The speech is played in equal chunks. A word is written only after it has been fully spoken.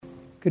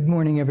Good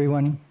morning,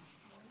 everyone.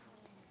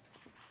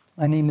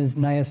 My name is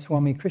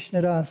Nayaswami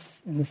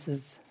Krishnadas, and this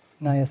is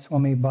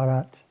Nayaswami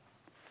Bharat.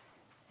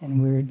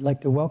 And we'd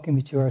like to welcome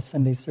you to our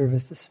Sunday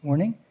service this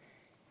morning,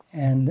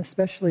 and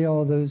especially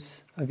all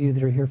those of you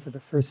that are here for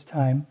the first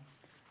time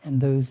and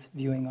those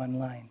viewing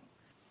online.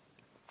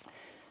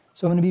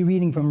 So I'm going to be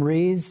reading from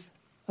Rays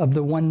of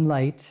the One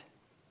Light,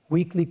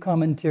 Weekly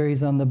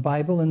Commentaries on the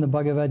Bible and the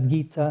Bhagavad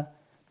Gita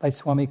by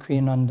Swami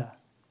Kriyananda.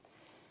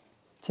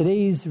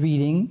 Today's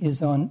reading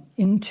is on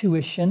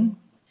intuition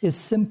is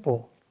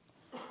simple.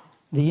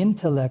 The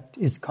intellect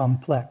is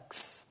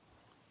complex.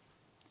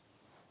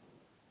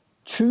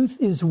 Truth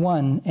is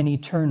one and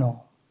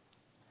eternal.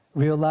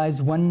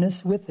 Realize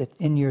oneness with it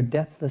in your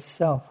deathless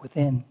self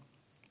within.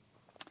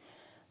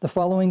 The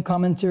following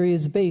commentary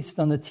is based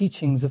on the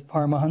teachings of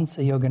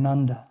Paramahansa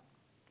Yogananda.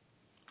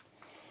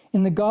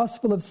 In the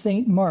Gospel of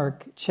St.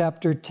 Mark,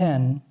 chapter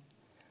 10,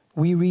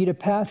 we read a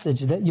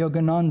passage that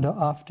Yogananda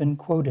often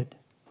quoted.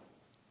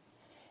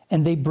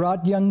 And they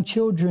brought young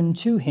children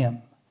to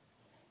him,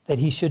 that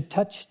he should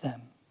touch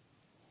them.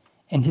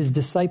 And his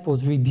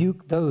disciples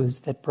rebuked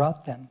those that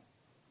brought them.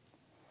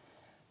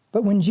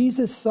 But when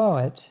Jesus saw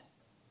it,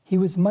 he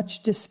was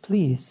much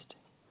displeased,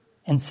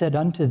 and said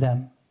unto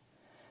them,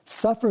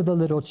 Suffer the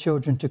little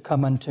children to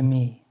come unto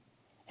me,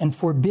 and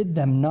forbid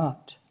them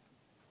not,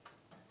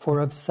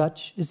 for of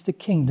such is the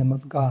kingdom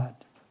of God.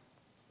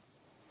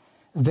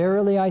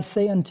 Verily I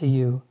say unto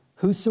you,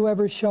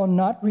 whosoever shall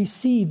not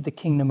receive the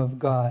kingdom of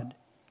God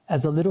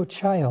as a little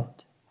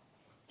child,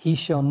 he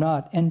shall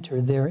not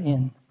enter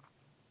therein.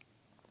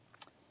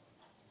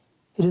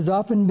 It has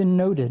often been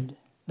noted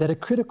that a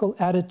critical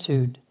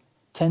attitude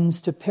tends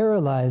to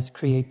paralyze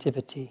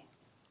creativity.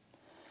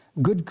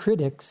 Good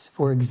critics,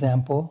 for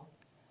example,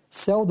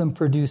 seldom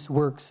produce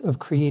works of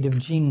creative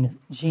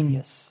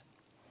genius,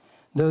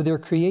 though their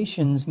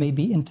creations may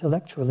be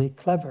intellectually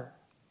clever.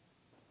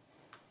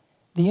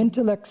 The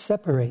intellect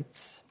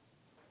separates,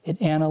 it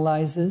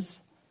analyzes,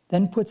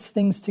 then puts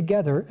things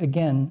together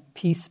again,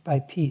 piece by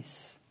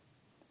piece.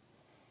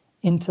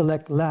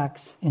 Intellect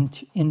lacks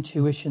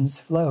intuition's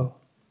flow,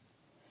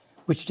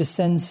 which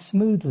descends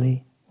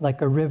smoothly like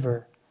a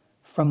river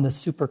from the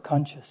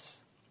superconscious.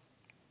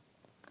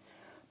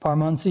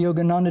 Paramahansa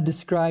Yogananda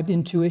described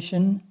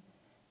intuition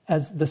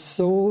as the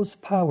soul's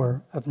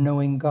power of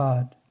knowing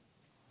God.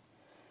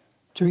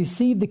 To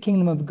receive the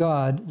kingdom of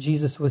God,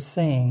 Jesus was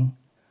saying,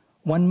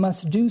 one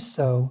must do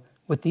so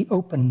with the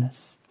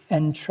openness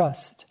and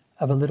trust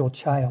of a little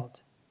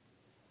child.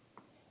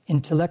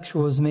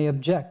 Intellectuals may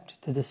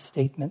object to this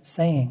statement,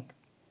 saying,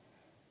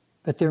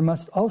 but there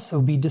must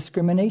also be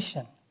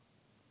discrimination.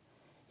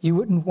 You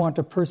wouldn't want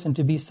a person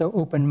to be so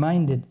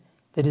open-minded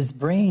that his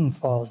brain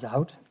falls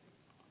out.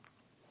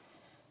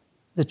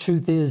 The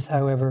truth is,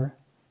 however,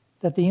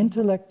 that the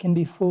intellect can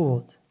be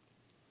fooled,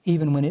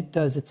 even when it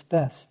does its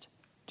best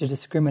to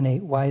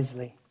discriminate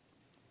wisely.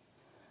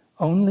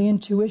 Only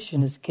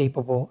intuition is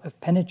capable of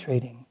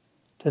penetrating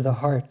to the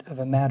heart of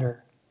a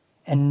matter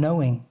and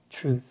knowing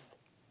truth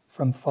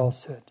from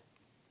falsehood.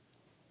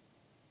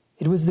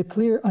 It was the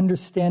clear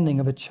understanding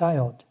of a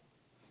child,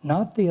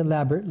 not the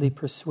elaborately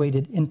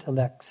persuaded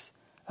intellects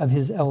of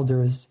his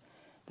elders,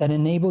 that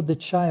enabled the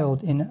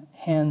child in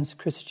Hans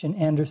Christian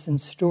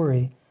Andersen's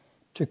story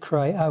to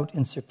cry out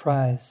in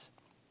surprise,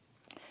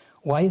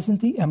 "Why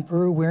isn't the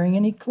emperor wearing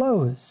any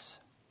clothes?"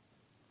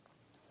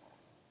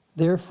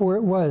 Therefore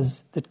it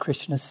was that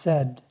Krishna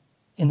said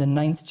in the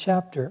 9th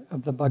chapter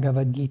of the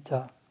Bhagavad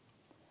Gita,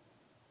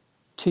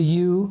 to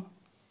you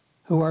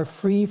who are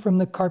free from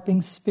the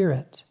carping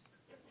spirit,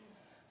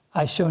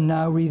 I shall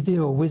now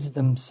reveal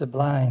wisdom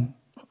sublime.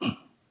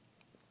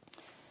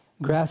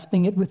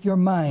 Grasping it with your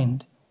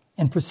mind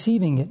and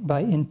perceiving it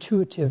by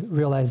intuitive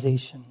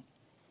realization,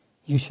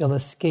 you shall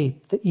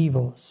escape the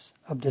evils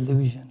of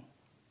delusion.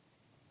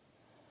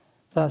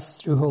 Thus,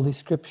 through Holy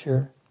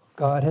Scripture,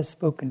 God has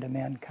spoken to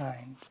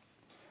mankind.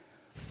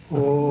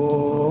 Om,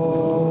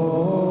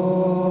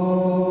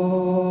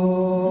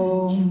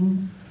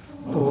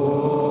 Om,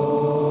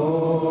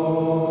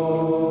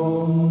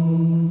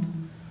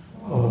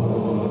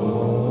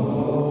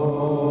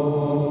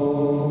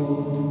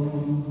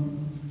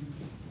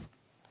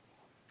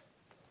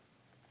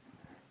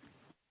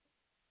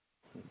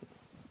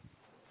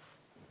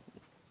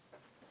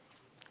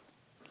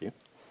 Thank you.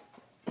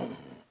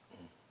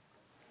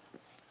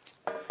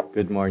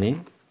 Good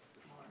morning.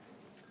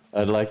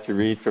 I'd like to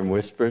read from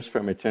Whispers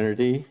from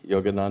Eternity,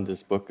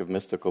 Yogananda's book of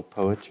mystical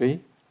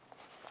poetry.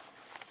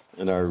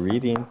 And our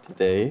reading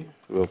today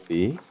will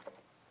be,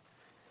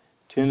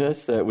 Tune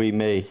us that we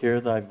may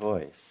hear thy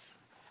voice.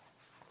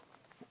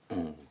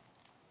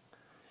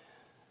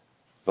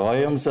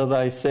 Volumes of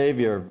thy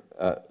Savior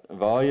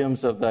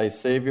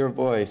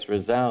voice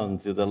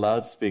resound through the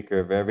loudspeaker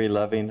of every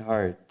loving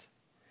heart.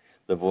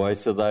 The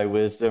voice of thy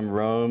wisdom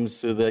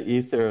roams through the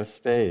ether of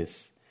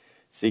space,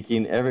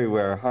 seeking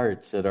everywhere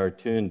hearts that are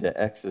tuned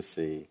to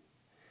ecstasy.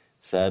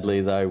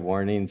 Sadly, thy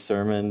warning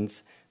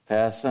sermons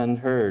pass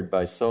unheard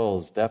by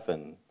souls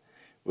deafened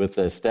with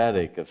the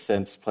static of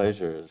sense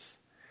pleasures.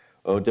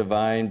 O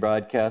divine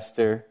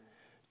broadcaster,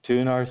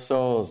 tune our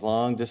souls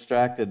long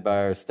distracted by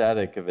our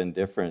static of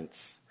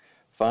indifference.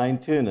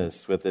 Fine-tune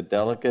us with a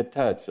delicate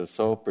touch of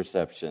soul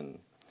perception.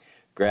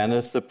 Grant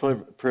us the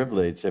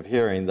privilege of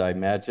hearing thy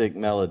magic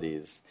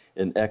melodies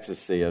in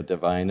ecstasy of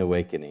divine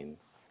awakening.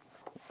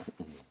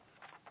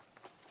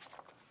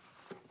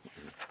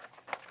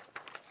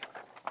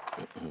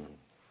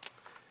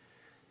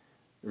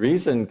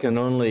 Reason can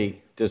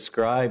only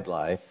describe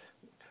life.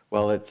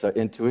 Well, it's our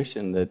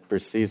intuition that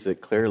perceives it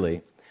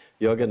clearly.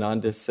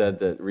 Yogananda said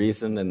that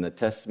reason and the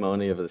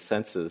testimony of the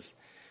senses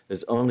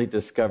has only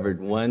discovered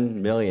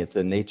 1/1,000,000th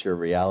the nature of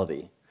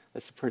reality.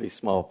 That's a pretty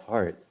small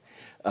part.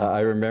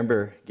 I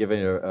remember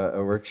giving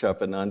a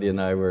workshop, and Nandi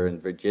and I were in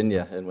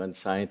Virginia, and one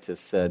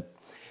scientist said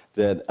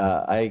that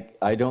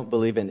I don't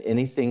believe in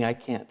anything I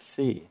can't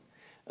see.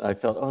 And I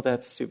felt, oh,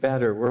 that's too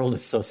bad, our world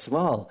is so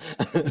small.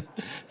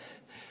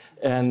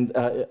 And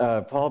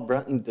Paul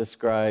Brunton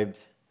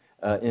described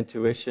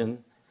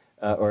intuition,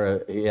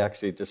 or he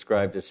actually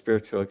described a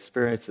spiritual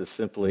experience as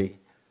simply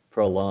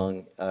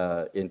prolonged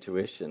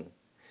intuition,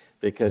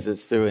 because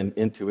it's through an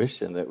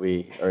intuition that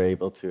we are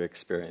able to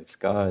experience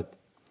God.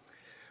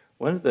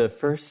 One of the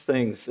first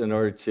things in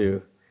order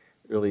to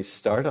really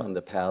start on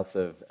the path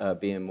of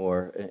being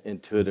more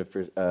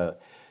intuitive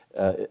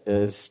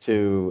is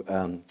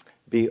to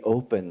be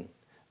open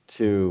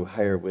to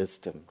higher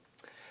wisdom.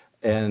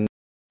 And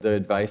the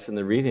advice in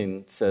the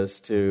reading says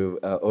to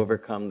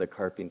overcome the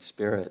carping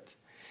spirit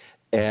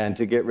and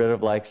to get rid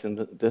of likes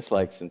and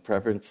dislikes and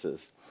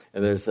preferences.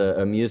 And there's an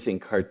amusing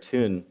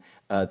cartoon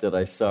that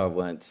I saw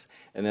once,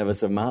 and it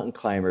was a mountain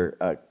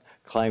climber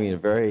climbing a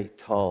very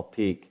tall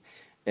peak.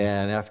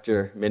 And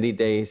after many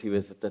days, he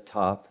was at the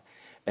top,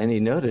 and he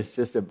noticed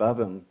just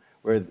above him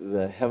were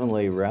the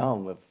heavenly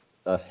realm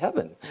of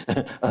heaven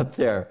up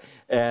there.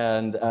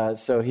 And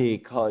so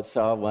he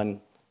saw one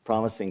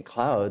promising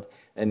cloud,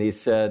 and he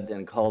said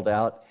and called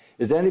out,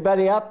 "Is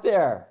anybody up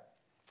there?"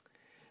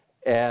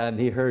 And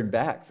he heard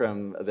back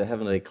from the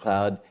heavenly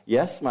cloud,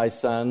 "Yes, my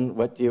son,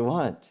 what do you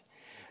want?"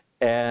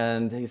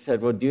 And he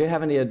said, "Well, do you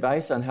have any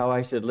advice on how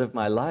I should live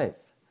my life?"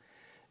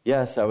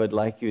 "Yes, I would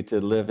like you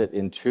to live it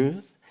in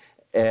truth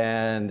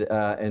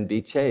and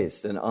be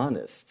chaste and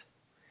honest."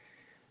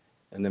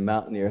 And the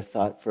mountaineer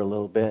thought for a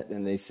little bit,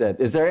 and he said,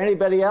 "Is there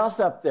anybody else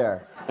up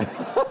there?"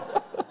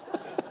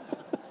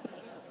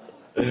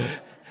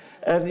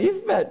 And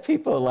you've met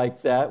people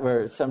like that,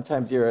 where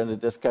sometimes you're in a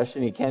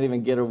discussion, you can't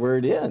even get a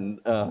word in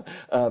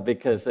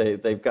because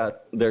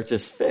they're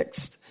just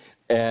fixed,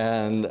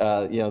 and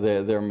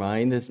their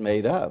mind is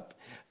made up.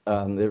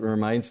 It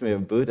reminds me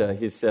of Buddha.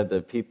 He said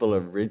that people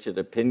of rigid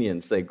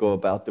opinions, they go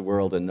about the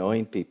world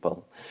annoying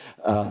people.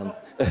 But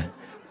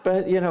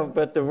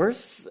the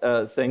worst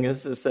thing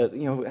is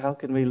that how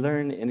can we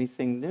learn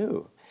anything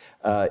new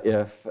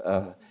if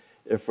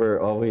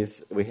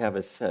we have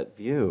a set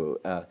view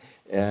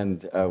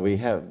and we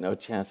have no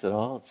chance at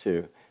all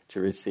to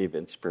receive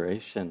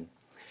inspiration.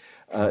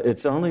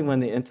 It's only when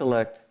the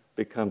intellect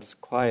becomes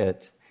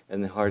quiet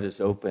and the heart is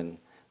open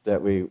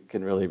that we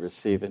can really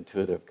receive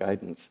intuitive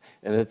guidance.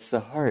 And it's the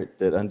heart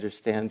that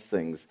understands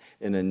things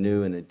in a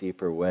new and a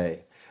deeper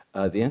way.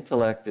 The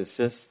intellect is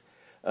just,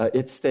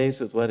 it stays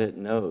with what it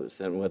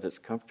knows and what it's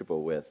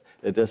comfortable with.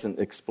 It doesn't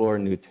explore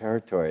new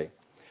territory.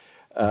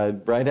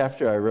 Right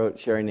after I wrote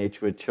Sharing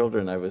Nature with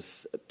Children, I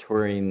was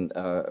touring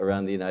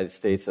around the United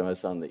States. I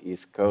was on the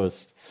East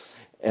Coast.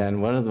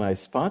 And one of my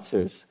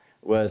sponsors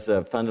was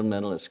a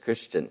fundamentalist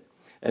Christian.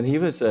 And he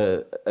was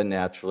a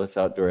naturalist,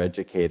 outdoor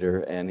educator,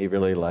 and he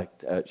really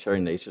liked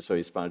Sharing Nature, so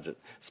he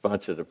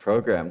sponsored a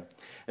program.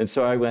 And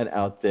so I went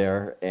out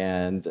there,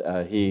 and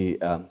he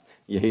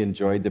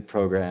enjoyed the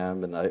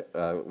program, and I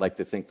like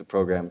to think the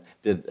program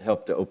did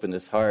help to open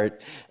his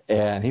heart.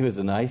 And he was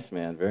a nice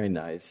man, very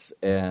nice.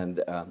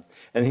 And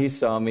he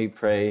saw me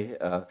pray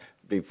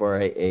before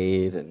I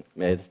ate and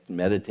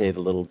meditate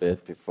a little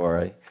bit before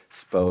I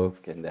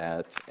spoke and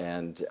that.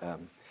 And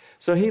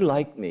so he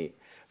liked me,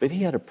 but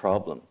he had a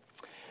problem.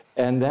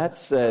 And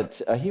that's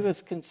that he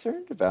was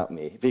concerned about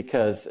me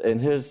because in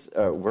his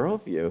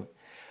worldview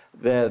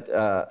that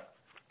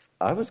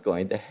I was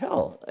going to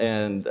hell.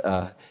 And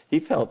he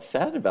felt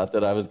sad about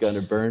that I was going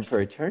to burn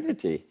for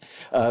eternity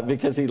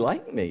because he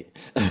liked me.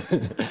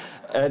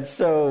 And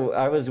so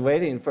I was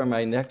waiting for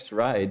my next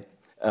ride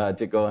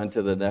to go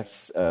into the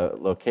next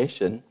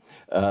location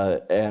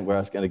and where I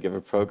was going to give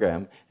a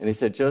program. And he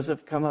said,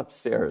 "Joseph, come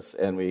upstairs."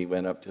 And we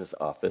went up to his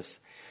office.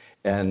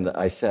 And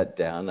I sat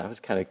down. I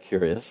was kind of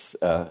curious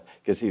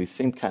because he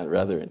seemed kind of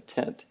rather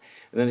intent.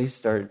 And then he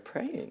started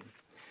praying.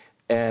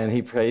 And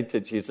he prayed to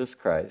Jesus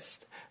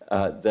Christ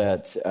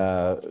that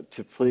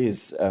to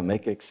please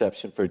make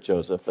exception for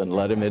Joseph and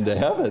let him into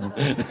heaven.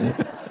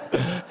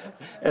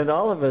 And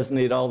all of us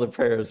need all the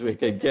prayers we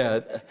could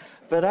get.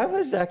 But I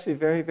was actually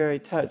very, very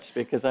touched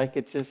because I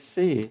could just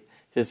see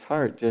his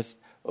heart just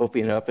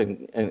opening up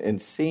and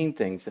seeing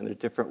things in a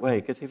different way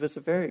because he was a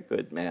very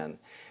good man.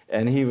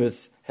 And he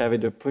was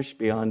having to push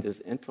beyond his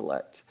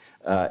intellect.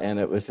 And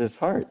it was his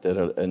heart that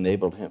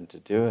enabled him to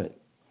do it.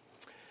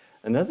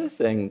 Another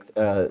thing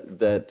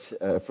that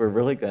if we're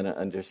really going to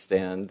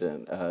understand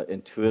and,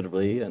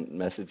 intuitively and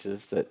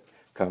messages that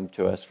come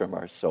to us from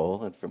our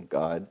soul and from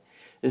God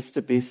is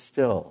to be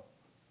still.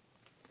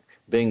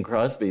 Bing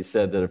Crosby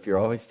said that if you're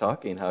always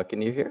talking, how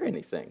can you hear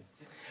anything?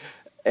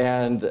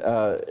 And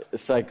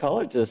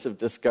psychologists have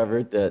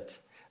discovered that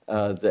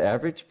the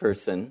average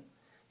person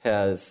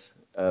has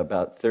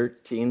about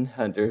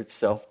 1,300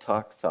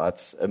 self-talk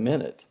thoughts a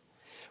minute.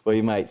 Well,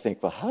 you might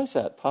think, well, how is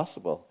that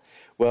possible?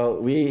 Well,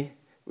 we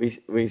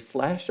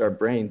flash our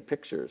brain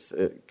pictures,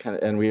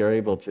 and we are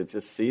able to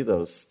just see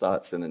those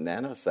thoughts in a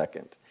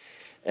nanosecond.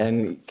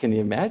 And can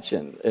you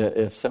imagine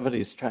if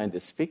somebody's trying to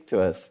speak to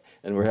us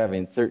and we're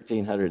having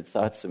 1,300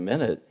 thoughts a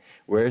minute,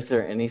 where is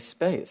there any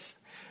space?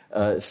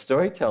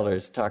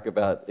 Storytellers talk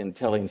about in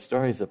telling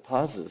stories, the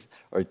pauses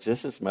are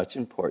just as much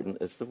important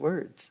as the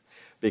words,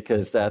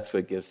 because that's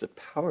what gives the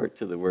power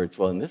to the words.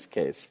 Well, in this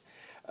case,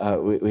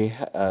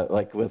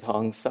 like with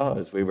Hong Sau,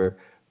 as we were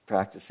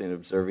practicing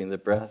observing the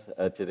breath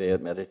today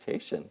at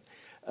meditation,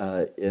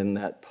 in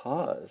that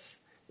pause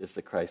is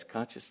the Christ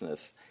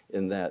consciousness.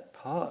 In that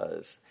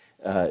pause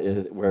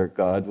is where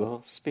God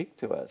will speak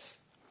to us.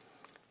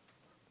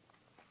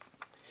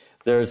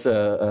 There's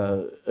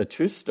a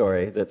true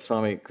story that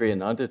Swami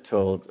Kriyananda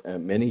told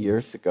many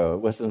years ago. It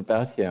wasn't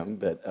about him,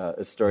 but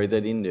a story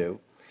that he knew.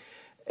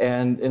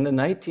 And in the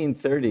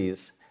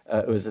 1930s,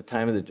 it was a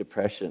time of the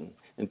Depression,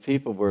 and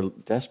people were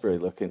desperately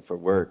looking for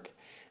work.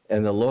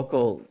 And the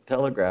local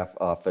telegraph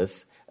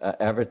office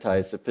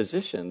advertised a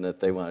position that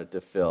they wanted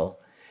to fill.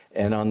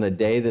 And on the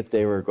day that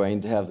they were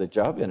going to have the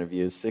job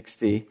interviews,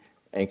 60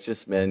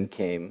 anxious men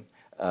came.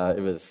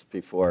 It was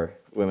before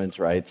women's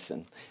rights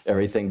and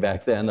everything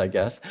back then, I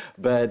guess.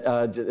 But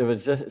it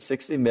was just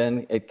 60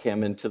 men that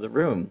came into the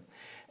room,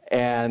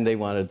 and they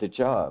wanted the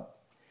job.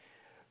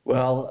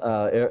 Well,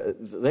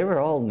 they were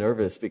all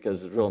nervous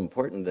because it was real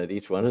important that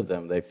each one of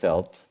them, they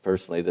felt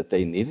personally that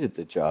they needed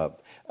the job.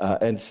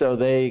 And so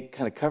they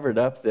kind of covered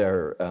up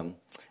their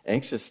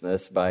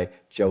anxiousness by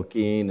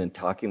joking and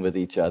talking with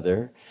each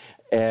other.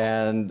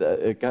 And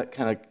it got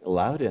kind of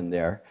loud in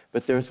there.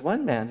 But there was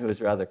one man who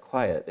was rather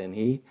quiet, and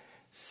he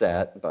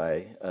sat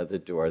by the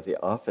door of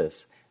the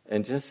office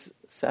and just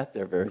sat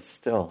there very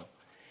still.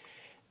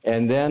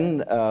 And then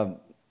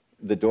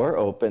the door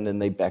opened,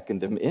 and they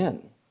beckoned him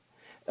in.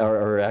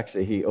 Or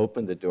actually, he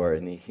opened the door,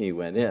 and he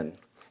went in.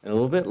 And a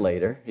little bit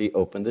later, he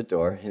opened the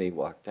door, and he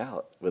walked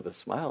out with a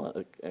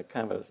smile,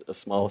 kind of a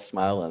small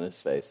smile on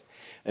his face.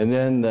 And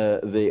then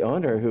the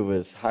owner who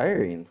was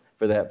hiring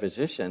for that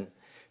position,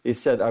 he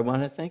said, "I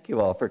want to thank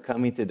you all for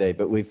coming today,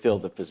 but we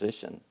filled the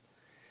position."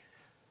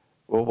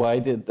 Well, why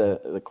did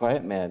the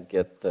quiet man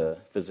get the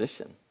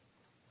position?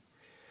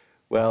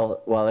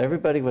 Well, while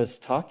everybody was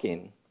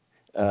talking,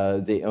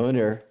 the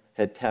owner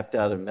had tapped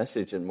out a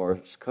message in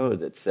Morse code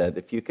that said,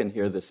 "If you can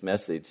hear this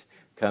message,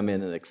 come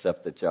in and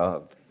accept the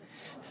job."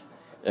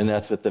 And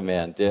that's what the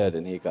man did,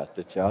 and he got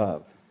the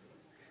job.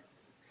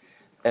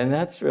 And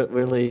that's what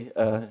really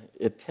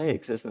it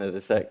takes, isn't it?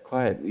 It's that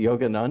quiet.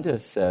 Yogananda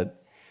said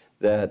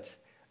that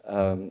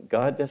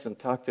God doesn't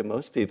talk to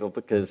most people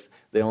because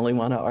they only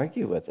want to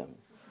argue with him.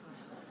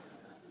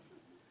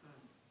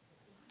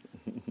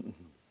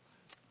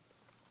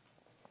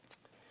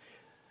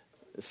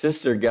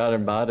 Sister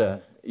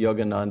Gautamata,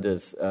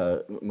 Yogananda's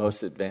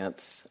most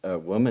advanced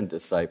woman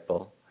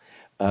disciple,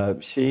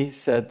 she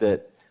said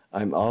that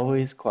I'm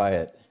always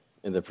quiet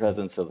in the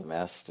presence of the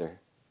Master.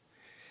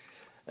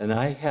 And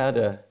I had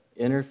an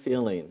inner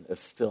feeling of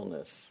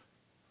stillness.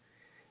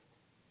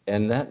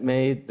 And that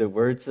made the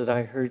words that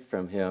I heard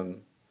from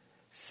him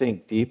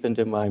sink deep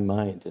into my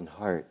mind and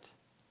heart.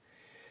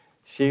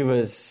 She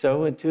was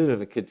so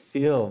intuitive, it could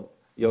feel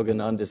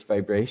Yogananda's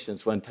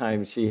vibrations. One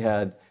time she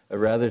had a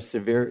rather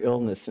severe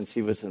illness and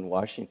she was in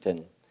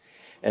Washington.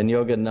 And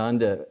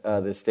Yogananda,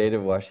 the state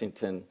of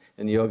Washington,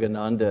 and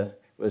Yogananda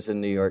was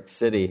in New York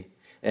City.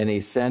 And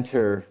he sent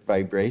her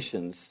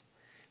vibrations,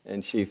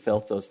 and she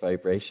felt those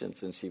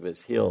vibrations, and she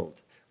was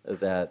healed of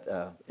that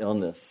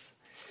illness.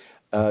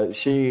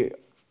 She,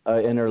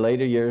 in her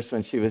later years,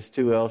 when she was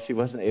too ill, she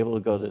wasn't able to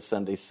go to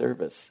Sunday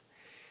service,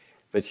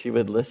 but she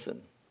would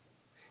listen.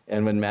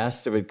 And when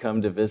Master would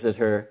come to visit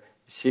her,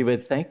 she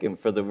would thank him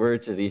for the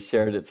words that he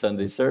shared at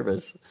Sunday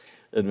service.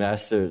 And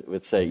Master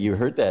would say, "You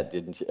heard that,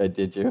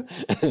 did you?"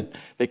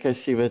 Because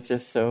she was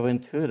just so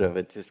intuitive.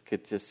 It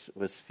just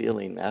was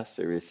feeling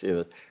Master. She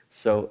was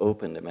so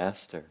open to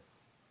Master.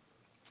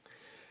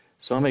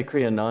 Swami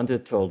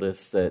Kriyananda told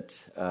us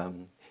that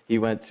he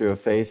went through a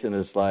phase in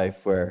his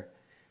life where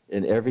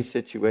in every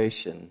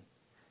situation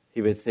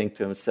he would think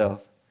to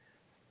himself,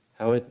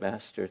 how would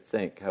Master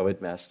think? How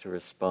would Master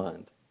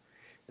respond?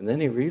 And then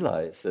he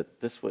realized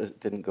that this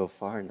didn't go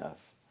far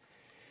enough.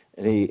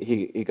 And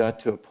he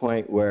got to a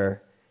point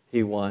where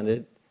he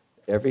wanted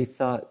every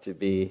thought to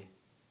be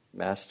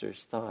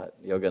Master's thought,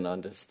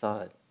 Yogananda's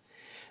thought.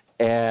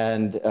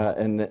 And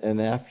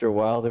after a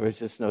while, there was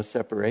just no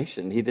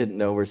separation. He didn't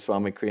know where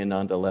Swami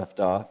Kriyananda left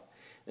off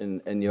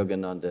and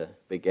Yogananda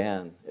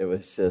began. It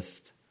was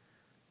just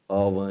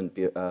all one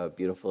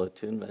beautiful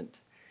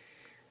attunement.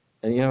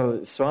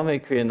 And Swami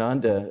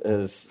Kriyananda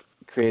has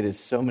created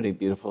so many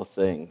beautiful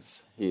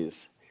things.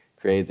 He's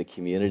created the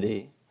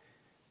community.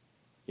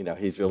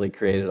 He's really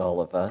created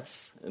all of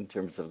us in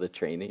terms of the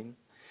training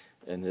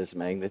and his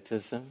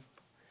magnetism.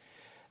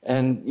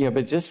 And,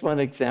 but just one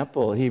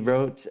example, he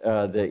wrote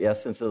the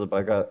essence of the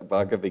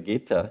Bhagavad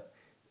Gita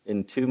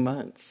in 2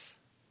 months.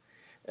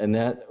 And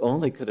that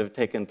only could have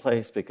taken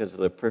place because of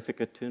the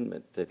perfect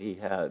attunement that he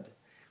had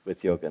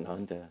with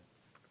Yogananda.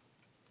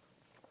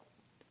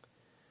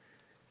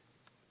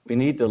 We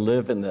need to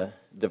live in the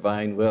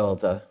divine will.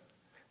 The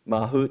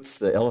Mahouts,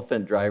 the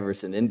elephant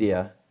drivers in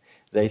India,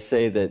 they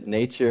say that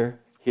nature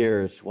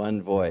hears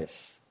one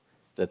voice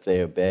that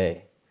they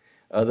obey.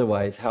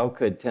 Otherwise, how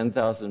could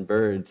 10,000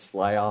 birds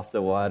fly off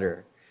the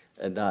water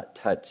and not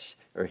touch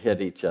or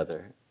hit each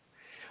other?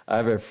 I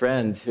have a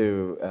friend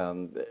who,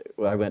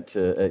 I went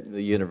to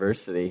the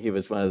university. He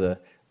was one of the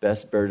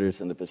best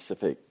birders in the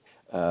Pacific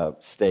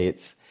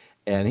states.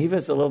 And he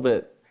was a little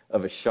bit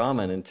of a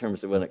shaman in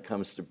terms of when it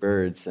comes to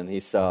birds. And he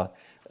saw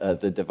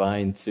the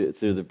divine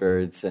through the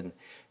birds. And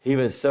he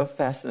was so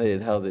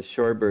fascinated how the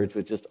shorebirds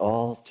would just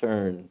all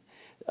turn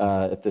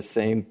at the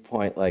same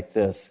point like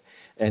this.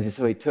 And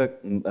so he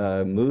took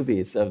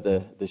movies of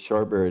the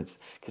shorebirds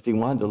because he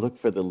wanted to look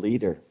for the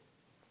leader.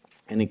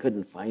 And he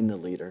couldn't find the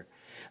leader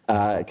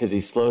because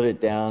he slowed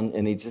it down,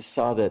 and he just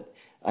saw that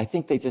I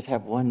think they just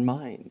have one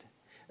mind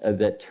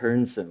that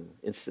turns them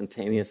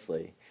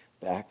instantaneously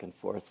back and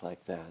forth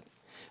like that.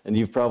 And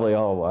you've probably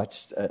all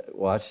watched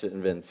it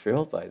and been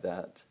thrilled by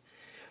that.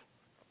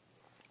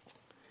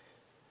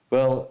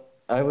 Well,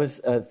 I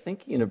was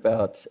thinking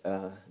about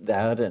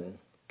that, and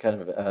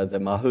kind of the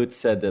Mahouts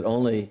said that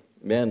only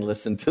mankind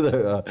listen to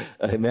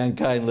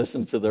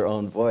their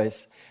own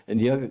voice. And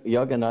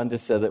Yogananda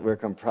said that we're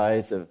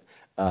comprised of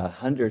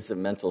hundreds of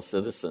mental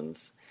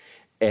citizens,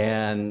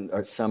 and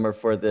some are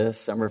for this,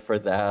 some are for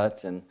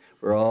that, and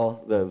we're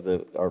all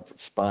our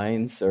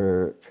spines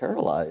are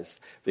paralyzed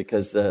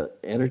because the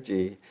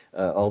energy,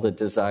 all the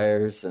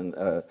desires, and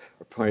are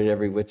pointed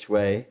every which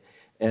way,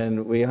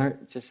 and we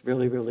aren't just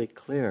really, really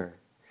clear,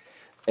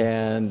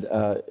 and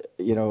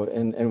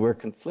and we're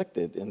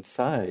conflicted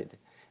inside.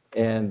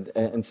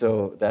 And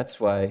so that's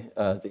why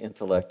the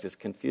intellect is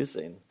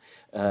confusing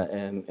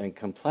and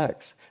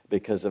complex,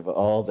 because of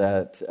all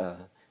that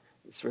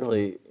it's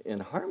really in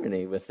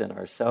harmony within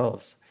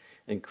ourselves.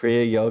 And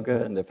Kriya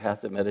Yoga and the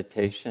path of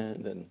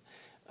meditation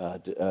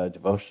and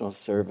devotional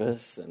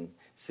service and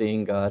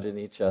seeing God in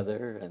each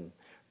other and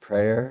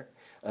prayer,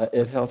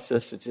 it helps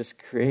us to just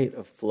create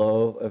a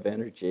flow of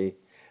energy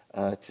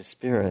to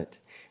spirit,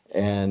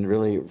 and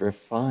really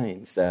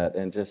refines that,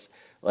 and just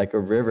like a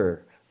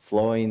river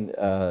flowing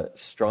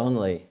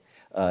strongly,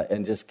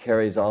 and just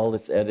carries all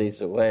its eddies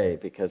away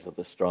because of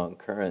the strong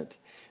current.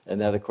 And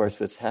that, of course,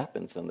 what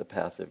happens on the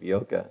path of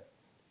yoga.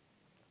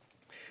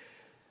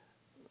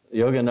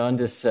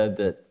 Yogananda said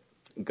that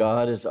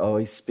God is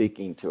always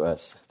speaking to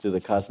us through the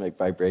cosmic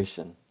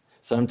vibration.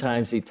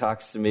 Sometimes he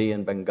talks to me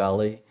in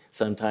Bengali,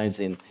 sometimes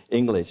in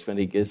English when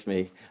he gives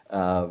me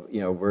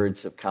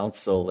words of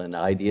counsel and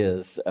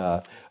ideas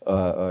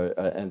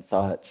and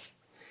thoughts.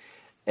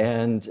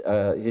 And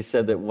he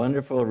said that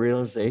wonderful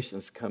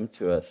realizations come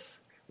to us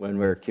when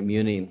we're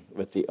communing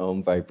with the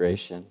Om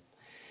vibration.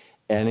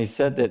 And he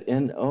said that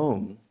in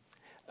Om,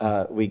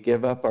 we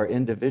give up our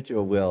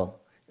individual will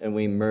and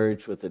we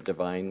merge with the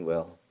divine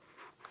will.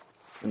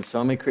 And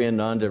Swami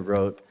Kriyananda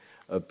wrote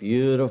a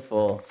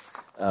beautiful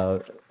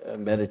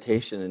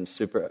meditation in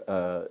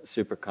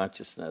super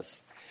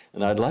consciousness.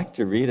 And I'd like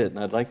to read it, and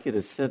I'd like you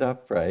to sit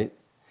upright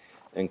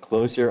and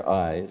close your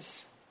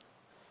eyes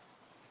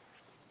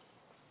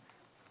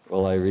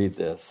while I read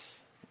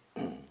this.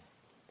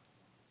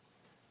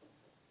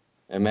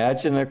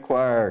 Imagine a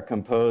choir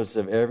composed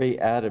of every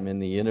atom in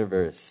the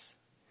universe,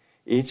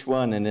 each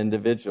one an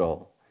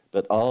individual,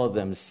 but all of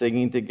them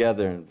singing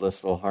together in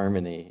blissful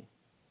harmony.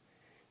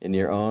 In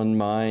your own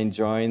mind,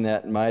 join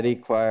that mighty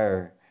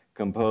choir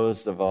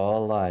composed of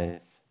all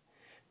life,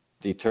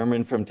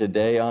 determined from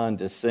today on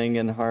to sing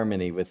in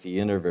harmony with the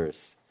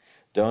universe.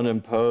 Don't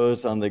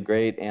impose on the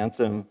great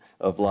anthem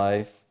of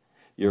life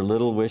your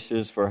little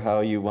wishes for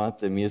how you want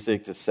the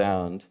music to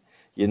sound.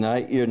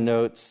 Unite your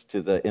notes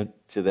to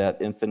that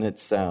infinite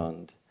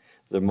sound.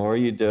 The more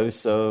you do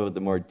so, the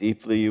more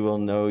deeply you will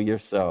know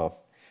yourself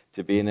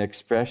to be an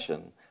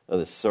expression of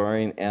the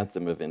soaring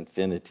anthem of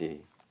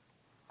infinity.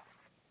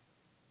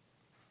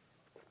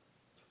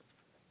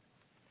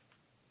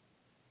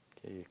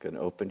 Okay, you can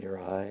open your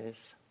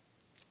eyes.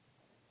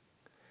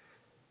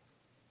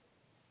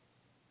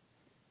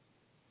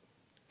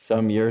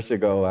 Some years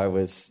ago, I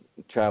was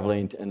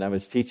traveling and I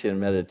was teaching a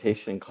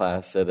meditation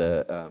class at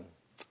a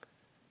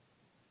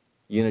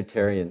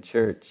Unitarian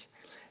church.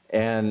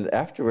 And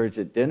afterwards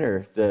at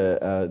dinner,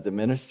 the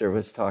minister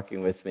was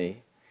talking with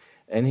me,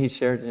 and he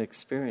shared an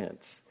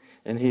experience.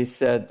 And he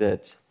said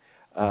that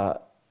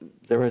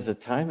there was a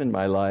time in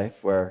my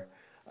life where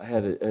I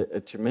had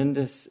a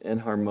tremendous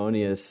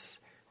inharmonious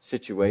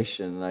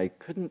situation, and I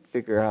couldn't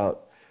figure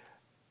out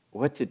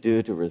what to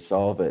do to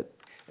resolve it.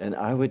 And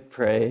I would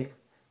pray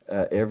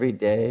every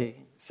day,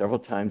 several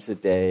times a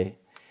day,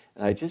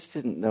 and I just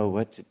didn't know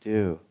what to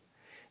do.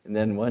 And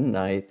then one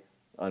night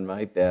on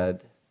my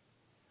bed,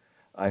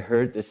 I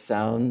heard the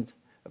sound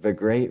of a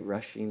great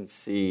rushing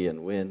sea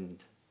and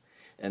wind,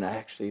 and I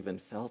actually even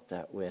felt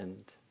that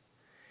wind.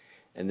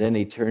 And then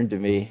he turned to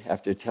me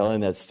after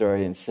telling that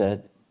story and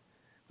said,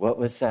 "What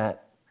was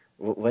that?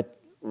 What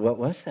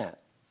was that?"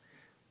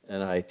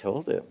 And I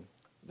told him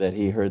that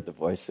he heard the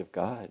voice of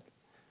God,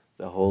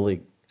 the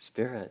Holy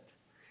Spirit,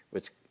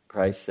 which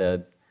Christ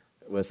said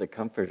was a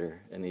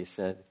comforter. And he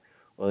said,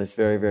 well, it's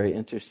very, very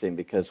interesting,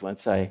 because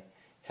once I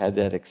had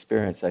that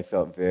experience, I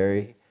felt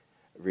very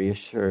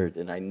reassured,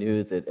 and I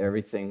knew that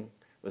everything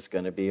was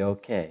going to be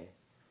okay.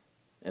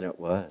 And it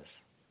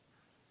was.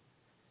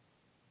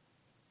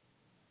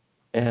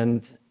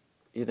 And,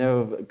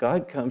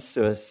 God comes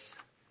to us,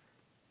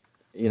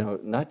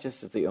 not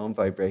just as the Om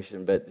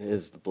vibration, but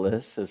His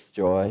bliss, His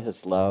joy,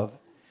 His love,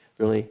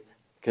 really,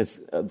 because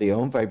the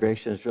Om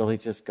vibration is really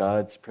just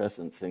God's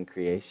presence in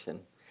creation.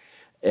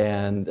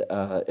 And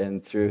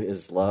through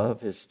His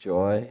love, His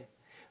joy,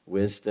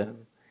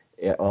 wisdom,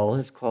 all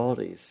His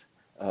qualities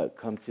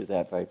come through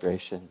that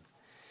vibration.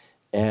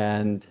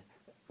 And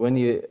when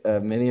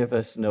many of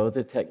us know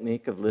the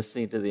technique of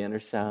listening to the inner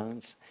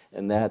sounds,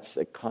 and that's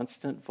a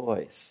constant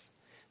voice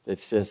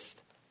that's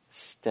just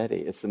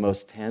steady. It's the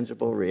most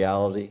tangible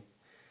reality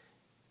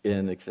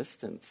in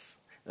existence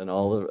in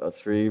all the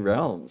three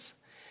realms.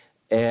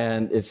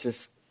 And it's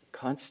just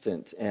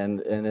constant.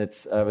 And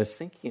I was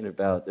thinking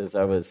about, as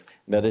I was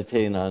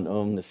meditating on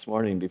Om this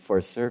morning before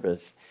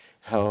service,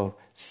 how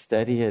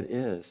steady it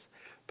is,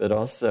 but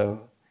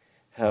also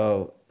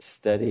how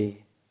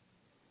steady,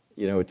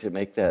 to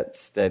make that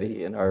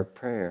steady in our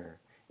prayer,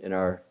 in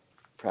our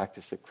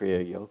practice of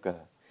Kriya Yoga,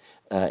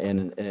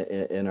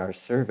 in our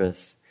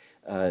service,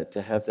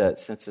 to have that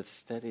sense of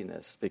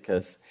steadiness,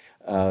 because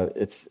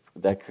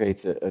that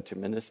creates a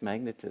tremendous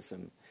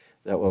magnetism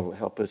that will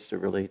help us to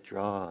really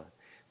draw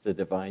the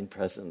divine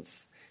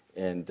presence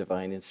and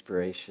divine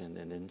inspiration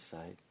and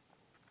insight.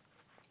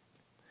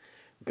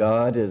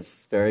 God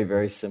is very,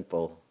 very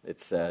simple,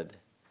 it's said.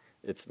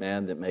 It's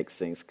man that makes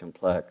things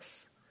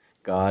complex.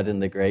 God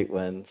and the great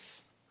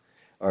ones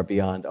are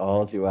beyond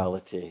all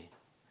duality,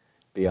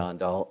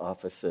 beyond all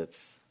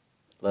opposites.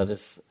 Let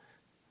us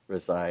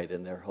reside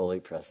in their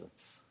holy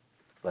presence.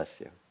 Bless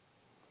you.